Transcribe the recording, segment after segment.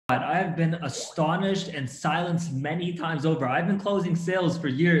I have been astonished and silenced many times over. I've been closing sales for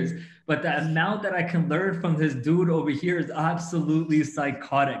years, but the amount that I can learn from this dude over here is absolutely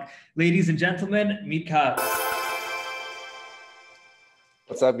psychotic. Ladies and gentlemen, meet Kaz.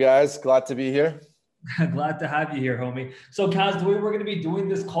 What's up, guys? Glad to be here. Glad to have you here, homie. So, Kaz, the way we're going to be doing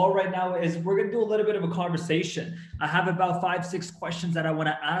this call right now is we're going to do a little bit of a conversation. I have about 5-6 questions that I want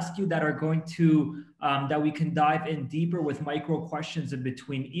to ask you that are going to, that we can dive in deeper with micro questions in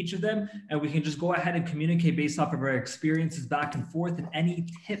between each of them. And we can just go ahead and communicate based off of our experiences back and forth and any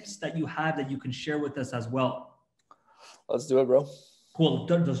tips that you have that you can share with us as well. Let's do it, bro. Cool.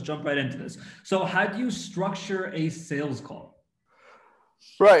 Let's jump right into this. So how do you structure a sales call?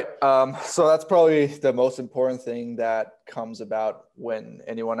 Right. So that's probably the most important thing that comes about when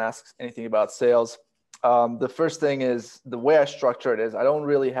anyone asks anything about sales. The first thing is the way I structure it is I don't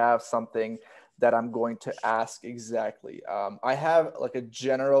really have something that I'm going to ask exactly. I have like a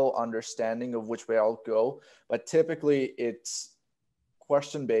general understanding of which way I'll go, but typically it's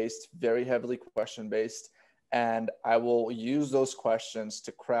question-based, very heavily question-based, and I will use those questions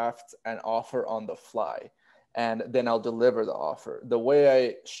to craft an offer on the fly. And then I'll deliver the offer. The way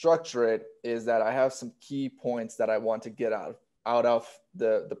I structure it is that I have some key points that I want to get out of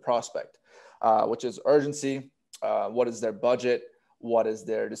the prospect, which is urgency. What is their budget? What is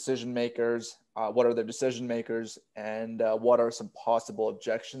their decision makers? What are their decision makers? And what are some possible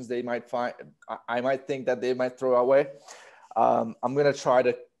objections they might find? I might think that they might throw away. I'm going to try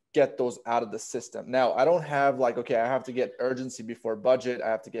to get those out of the system. Now, I don't have like, okay, I have to get urgency before budget. I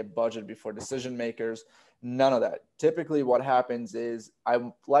have to get budget before decision makers. None of that. Typically what happens is I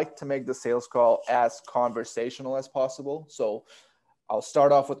like to make the sales call as conversational as possible. So I'll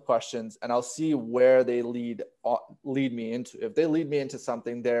start off with questions and I'll see where they lead me into. If they lead me into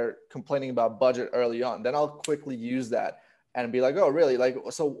something, they're complaining about budget early on, then I'll quickly use that and be like, oh, really? Like,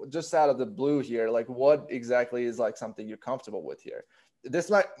 so just out of the blue here, like what exactly is like something you're comfortable with here?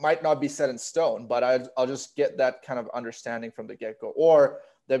 This might not be set in stone, but I'll just get that kind of understanding from the get-go. Or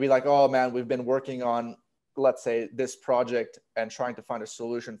they'll be like, oh man, we've been working on, let's say, this project and trying to find a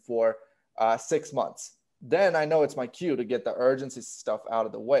solution for 6 months. Then I know it's my cue to get the urgency stuff out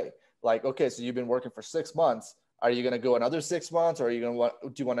of the way. Like, okay, so you've been working for 6 months. Are you going to go another 6 months? Or are you going to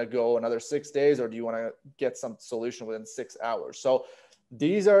do you want to go another 6 days? Or do you want to get some solution within 6 hours? So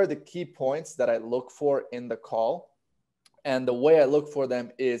these are the key points that I look for in the call. And the way I look for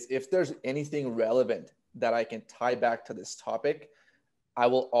them is if there's anything relevant that I can tie back to this topic, I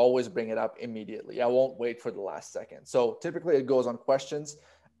will always bring it up immediately. I won't wait for the last second. So typically it goes on questions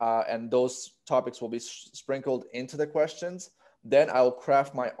and those topics will be sprinkled into the questions. Then I'll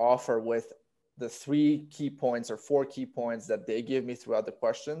craft my offer with the 3 key points or 4 key points that they give me throughout the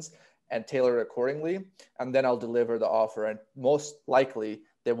questions and tailor it accordingly. And then I'll deliver the offer. And most likely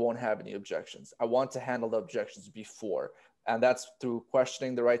they won't have any objections. I want to handle the objections before. And that's through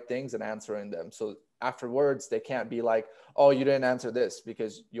questioning the right things and answering them. So afterwards, they can't be like, oh, you didn't answer this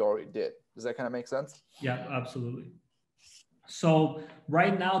because you already did. Does that kind of make sense? Yeah, absolutely. So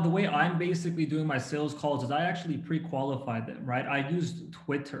right now, the way I'm basically doing my sales calls is I actually pre-qualify them, right? I use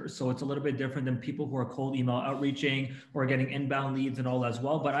Twitter. So it's a little bit different than people who are cold email outreaching or getting inbound leads and all as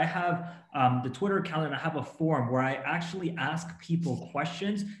well. But I have the Twitter account and I have a form where I actually ask people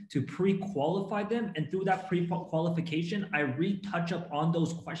questions to pre-qualify them. And through that pre-qualification, I retouch up on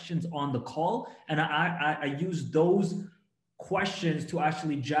those questions on the call. And I use those questions to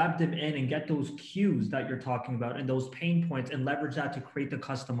actually jab them in and get those cues that you're talking about and those pain points and leverage that to create the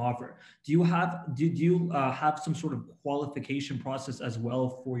custom offer. Do you have some sort of qualification process as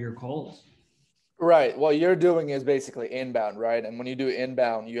well for your calls? Right. What you're doing is basically inbound, right? And when you do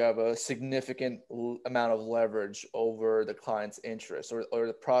inbound, you have a significant amount of leverage over the client's interest or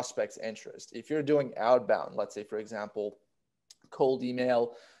the prospect's interest. If you're doing outbound, let's say, for example, cold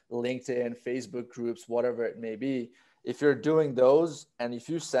email, LinkedIn, Facebook groups, whatever it may be, if you're doing those and if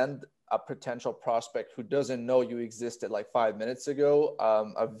you send a potential prospect who doesn't know you existed like 5 minutes ago,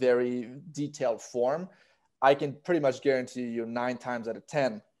 a very detailed form, I can pretty much guarantee you 9 times out of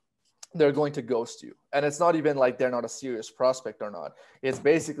 10, they're going to ghost you. And it's not even like they're not a serious prospect or not. It's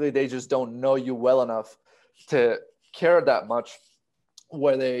basically they just don't know you well enough to care that much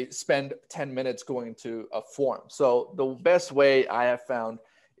where they spend 10 minutes going to a form. So the best way I have found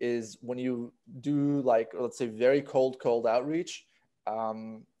is when you do like, let's say very cold outreach,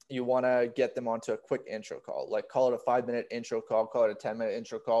 you want to get them onto a quick intro call, like call it a 5-minute intro call, call it a 10-minute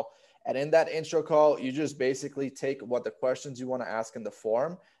intro call. And in that intro call, you just basically take what the questions you want to ask in the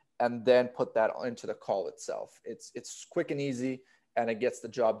form and then put that into the call itself. It's quick and easy. and it gets the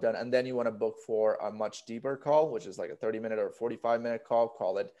job done. And then you want to book for a much deeper call, which is like a 30-minute or 45-minute call,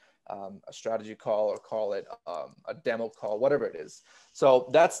 call it a strategy call, or call it a demo call, whatever it is. So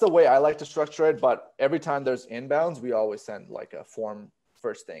that's the way I like to structure it. But every time there's inbounds, we always send like a form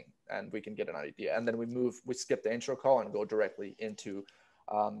first thing, and we can get an idea. And then we skip the intro call and go directly into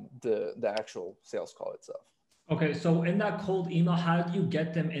the actual sales call itself. Okay, so in that cold email, how do you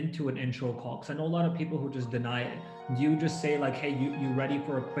get them into an intro call? Because I know a lot of people who just deny it. Do you just say like, hey, you ready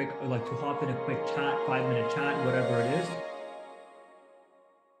for a quick, like to hop in a quick chat, 5-minute chat, whatever it is?